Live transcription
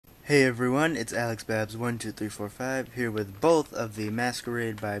Hey everyone, it's Alex Babs12345 here with both of the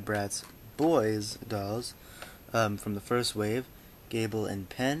Masquerade by Bratz Boyz dolls from the first wave, Gable and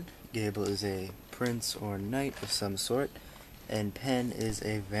Penn. Gable is a prince or knight of some sort, and Penn is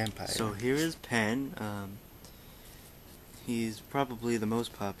a vampire. So here is Penn. He's probably the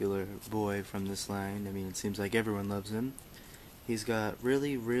most popular boy from this line. I mean, it seems like everyone loves him. He's got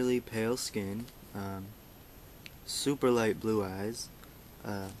really, really pale skin, super light blue eyes,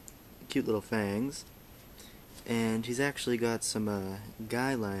 cute little fangs, and he's actually got some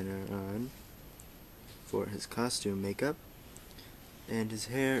guy liner on for his costume makeup, and his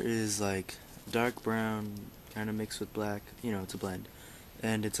hair is like dark brown, kind of mixed with black, to blend,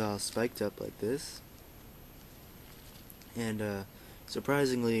 and it's all spiked up like this, and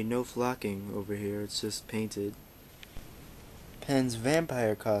surprisingly no flocking over here, it's just painted. Penn's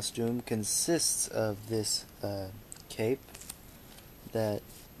vampire costume consists of this cape that,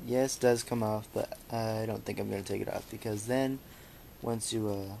 yes, does come off, but I don't think I'm going to take it off, because then once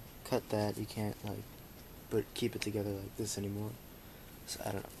you cut that, you can't keep it together like this anymore. So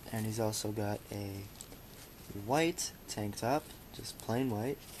I don't know. And he's also got a white tank top, just plain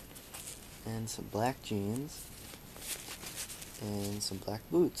white, and some black jeans, and some black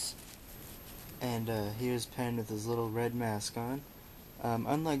boots. And here's Penn with his little red mask on.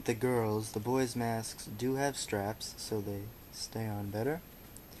 Unlike the girls, the boys' masks do have straps, so they stay on better.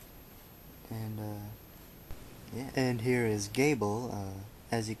 And yeah. And here is Gable.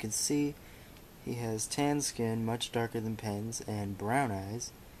 As you can see, he has tan skin, much darker than Penn's, and brown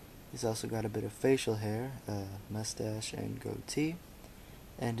eyes. He's also got a bit of facial hair, mustache and goatee.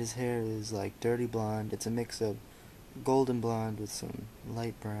 And his hair is like dirty blonde. It's a mix of golden blonde with some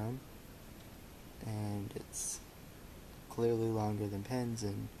light brown. And it's clearly longer than Penn's,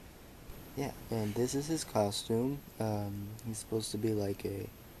 and yeah, and this is his costume. He's supposed to be like a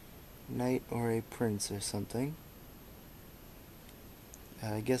knight or a prince or something.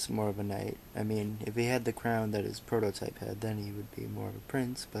 I guess more of a knight. I mean, if he had the crown that his prototype had, then he would be more of a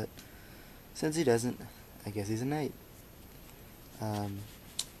prince, but since he doesn't, I guess he's a knight.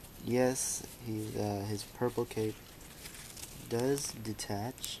 Yes, his purple cape does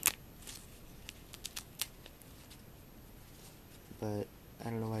detach, but I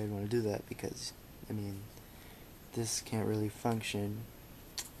don't know why you'd want to do that, because, I mean, this can't really function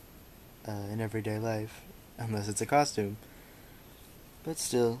in everyday life unless it's a costume. But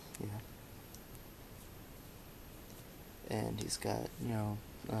still, yeah. And he's got,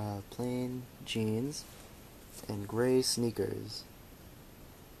 plain jeans and gray sneakers.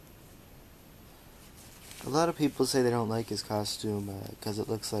 A lot of people say they don't like his costume because it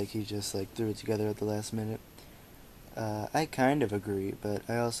looks like he just threw it together at the last minute. I kind of agree, but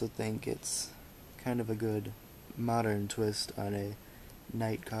I also think it's kind of a good modern twist on a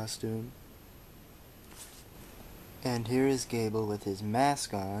knight costume. And here is Gable with his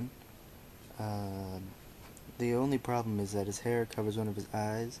mask on. The only problem is that his hair covers one of his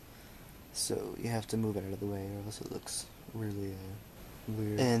eyes, so you have to move it out of the way or else it looks really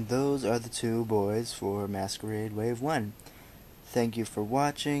weird. And those are the two boys for Masquerade Wave 1. Thank you for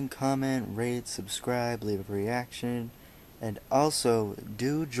watching. Comment, rate, subscribe, leave a reaction, and also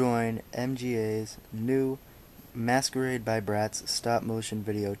do join MGA's new Masquerade by Bratz stop motion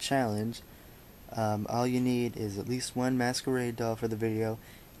video challenge. All you need is at least one Masquerade doll for the video.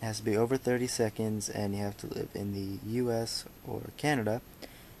 It has to be over 30 seconds, and you have to live in the US or Canada.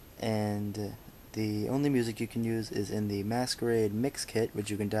 And the only music you can use is in the Masquerade Mix Kit, which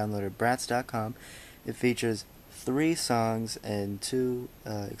you can download at Bratz.com. It features 3 songs and 2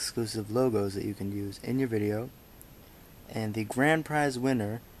 exclusive logos that you can use in your video. And the grand prize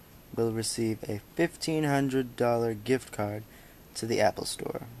winner will receive a $1,500 gift card to the Apple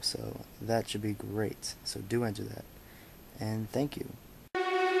Store. So that should be great. So do enter that. And thank you.